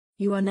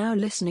You are now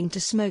listening to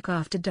Smoke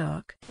After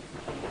Dark.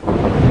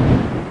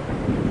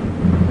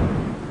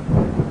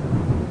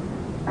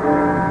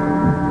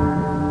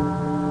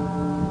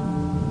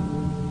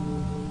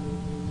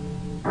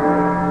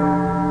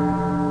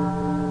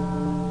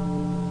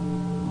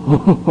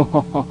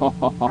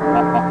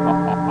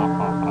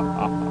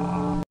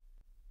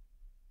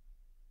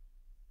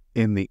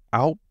 In the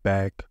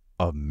outback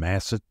of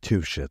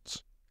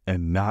Massachusetts,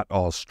 and not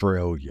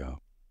Australia,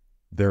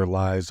 there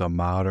lies a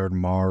modern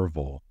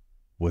marvel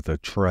with a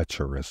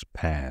treacherous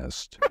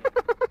past.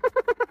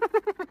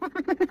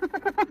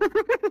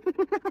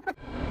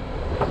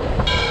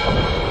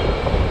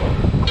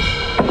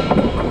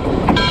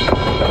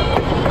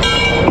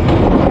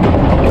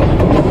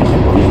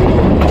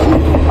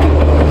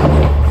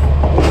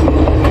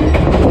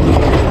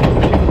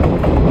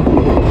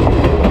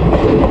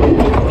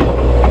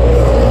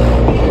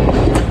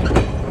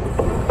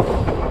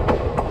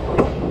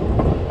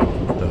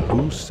 The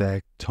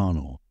Hoosac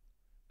Tunnel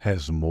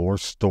has more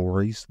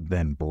stories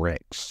than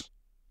bricks.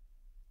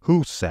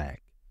 Hoosac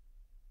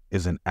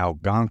is an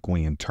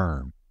Algonquian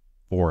term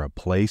for a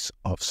place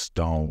of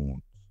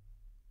stones.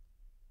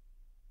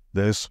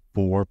 This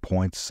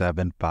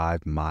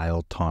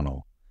 4.75-mile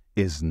tunnel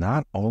is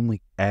not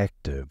only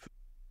active,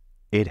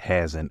 it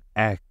has an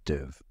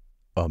active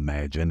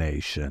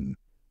imagination.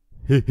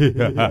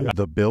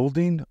 The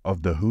building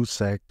of the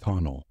Hoosac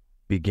Tunnel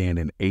began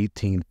in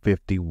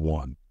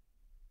 1851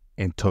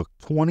 and took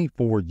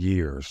 24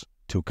 years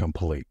to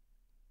complete.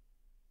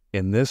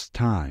 In this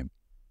time,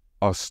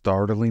 a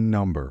startling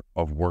number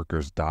of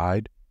workers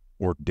died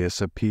or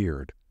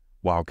disappeared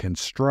while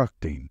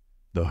constructing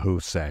the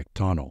Hoosac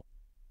Tunnel.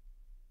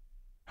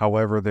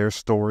 However, their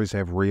stories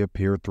have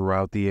reappeared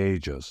throughout the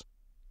ages.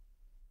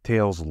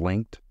 Tales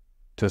linked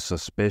to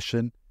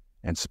suspicion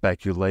and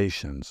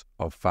speculations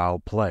of foul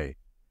play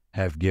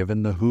have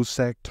given the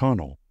Hoosac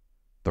Tunnel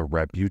the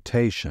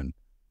reputation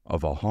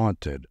of a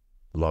haunted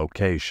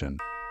location.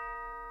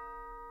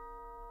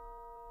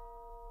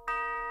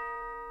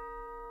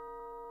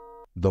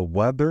 The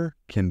weather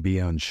can be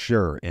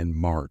unsure in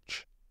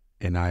March,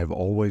 and I have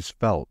always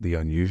felt the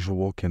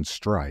unusual can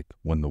strike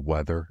when the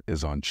weather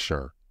is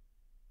unsure.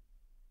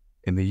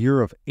 In the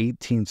year of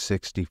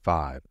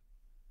 1865,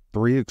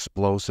 3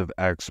 explosive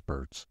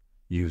experts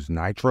used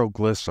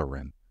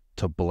nitroglycerin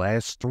to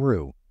blast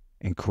through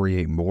and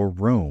create more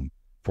room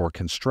for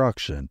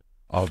construction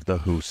of the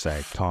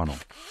Hoosac Tunnel.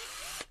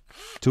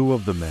 2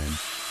 of the men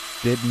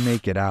didn't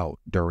make it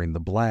out during the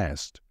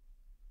blast.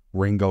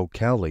 Ringo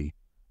Kelly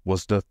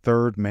was the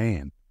 3rd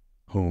man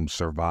whom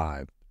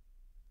survived.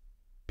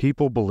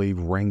 People believe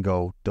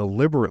Ringo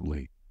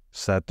deliberately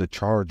set the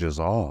charges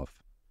off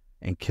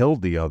and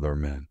killed the other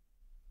men,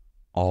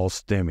 all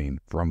stemming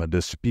from a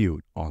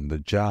dispute on the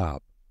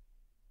job.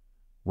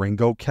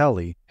 Ringo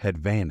Kelly had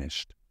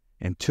vanished,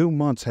 and 2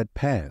 months had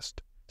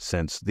passed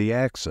since the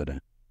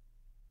accident.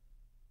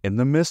 In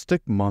the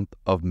mystic month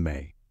of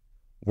May,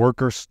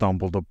 workers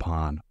stumbled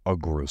upon a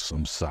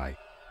gruesome sight.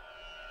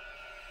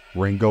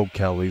 Ringo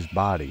Kelly's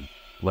body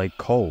lay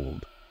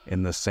cold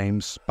in the same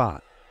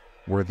spot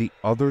where the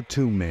other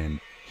 2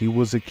 men he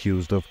was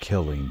accused of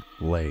killing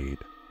laid.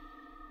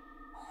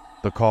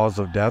 The cause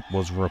of death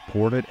was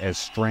reported as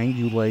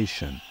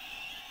strangulation.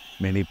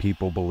 Many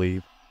people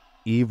believe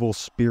evil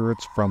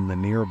spirits from the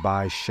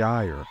nearby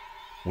Shire,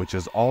 which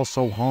is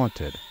also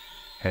haunted,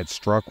 had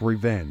struck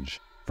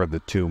revenge for the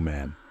 2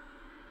 men.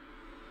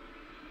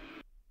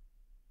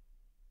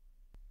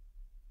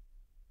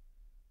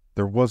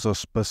 There was a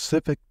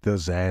specific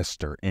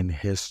disaster in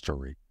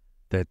history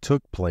that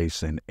took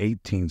place in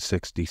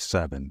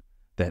 1867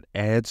 that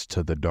adds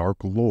to the dark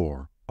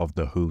lore of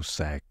the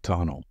Hoosac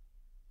Tunnel.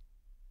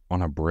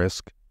 On a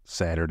brisk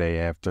Saturday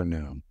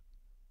afternoon,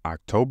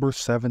 October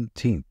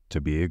 17th to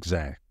be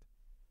exact,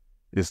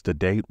 is the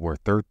date where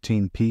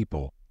 13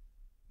 people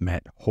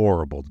met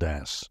horrible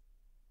deaths.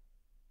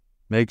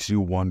 Makes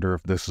you wonder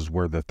if this is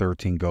where the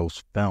 13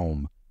 Ghosts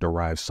film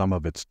derives some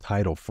of its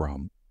title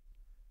from.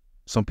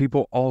 Some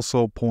people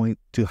also point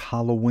to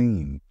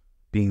Halloween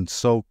being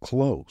so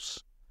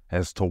close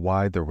as to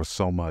why there was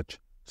so much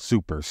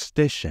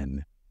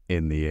superstition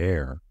in the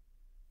air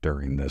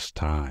during this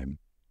time.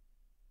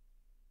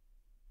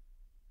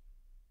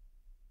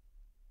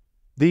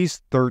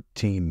 These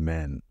 13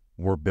 men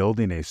were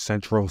building a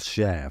central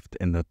shaft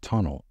in the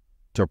tunnel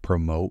to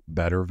promote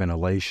better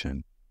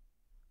ventilation.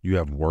 You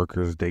have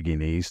workers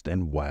digging east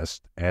and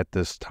west at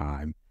this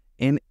time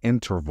in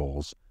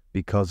intervals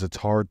because it's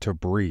hard to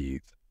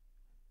breathe.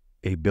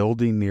 A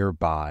building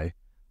nearby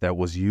that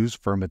was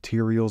used for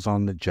materials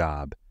on the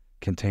job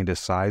contained a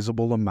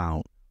sizable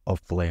amount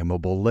of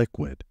flammable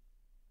liquid.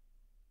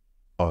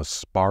 A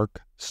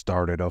spark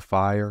started a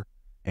fire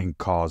and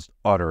caused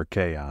utter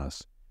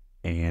chaos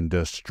and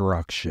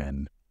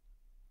destruction.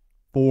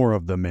 4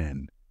 of the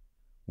men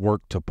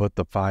worked to put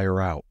the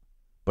fire out,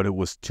 but it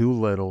was too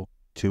little,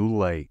 too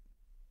late.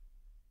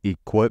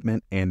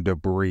 Equipment and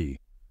debris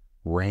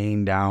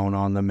rained down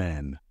on the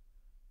men,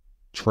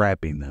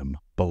 trapping them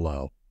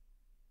below.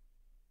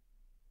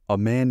 A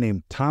man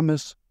named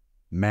Thomas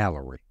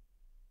Mallory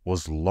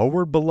was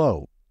lowered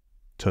below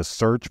to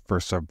search for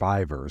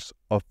survivors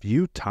a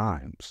few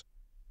times.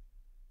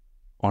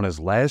 On his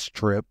last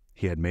trip,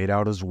 he had made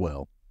out his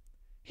will.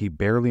 He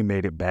barely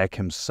made it back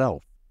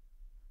himself,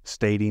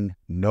 stating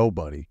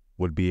nobody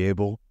would be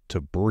able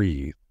to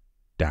breathe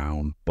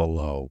down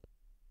below.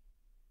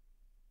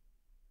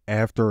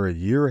 After a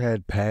year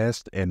had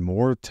passed and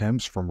more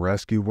attempts from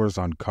rescuers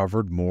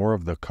uncovered more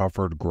of the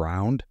covered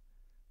ground,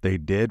 they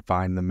did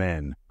find the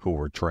men who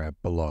were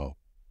trapped below.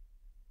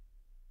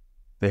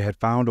 They had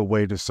found a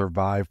way to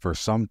survive for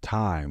some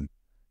time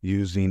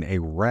using a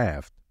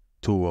raft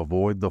to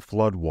avoid the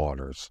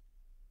floodwaters.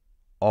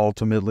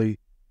 Ultimately,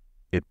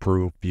 it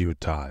proved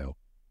futile.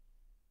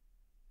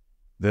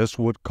 This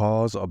would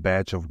cause a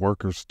batch of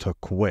workers to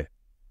quit.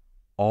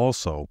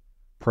 Also,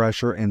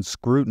 pressure and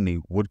scrutiny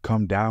would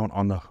come down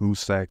on the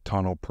Hoosac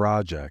Tunnel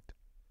project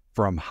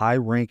from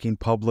high-ranking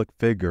public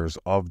figures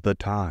of the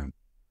time.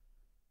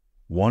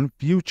 One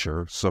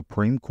future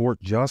Supreme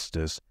Court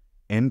justice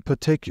in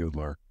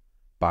particular,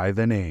 by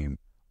the name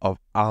of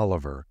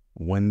Oliver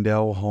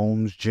Wendell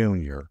Holmes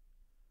Jr.,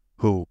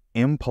 who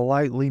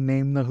impolitely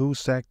named the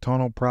Hoosac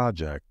Tunnel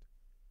project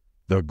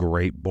the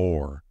Great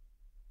Bore.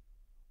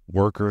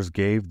 Workers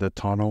gave the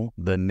tunnel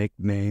the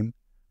nickname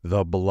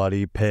the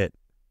Bloody Pit.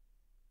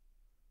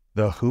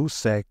 The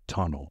Hoosac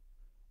Tunnel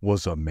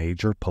was a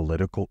major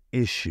political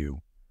issue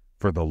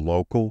for the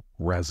local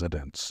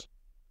residents.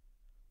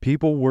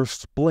 People were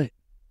split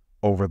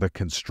over the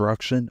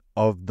construction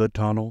of the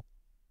tunnel.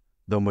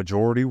 The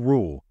majority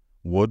rule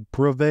would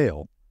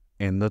prevail,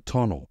 and the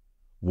tunnel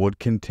would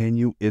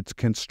continue its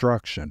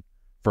construction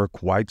for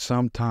quite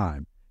some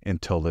time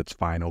until its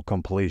final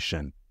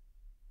completion.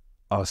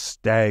 A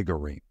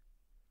staggering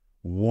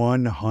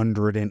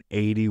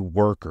 180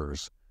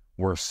 workers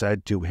were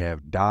said to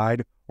have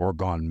died or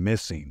gone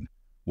missing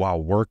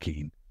while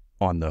working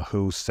on the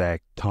Hoosac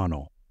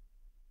Tunnel.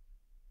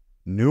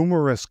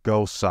 Numerous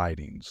ghost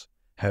sightings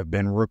have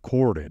been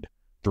recorded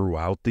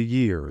throughout the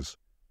years,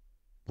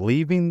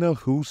 leaving the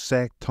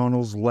Hoosac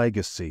Tunnel's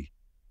legacy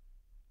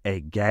a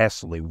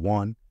ghastly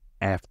one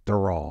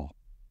after all.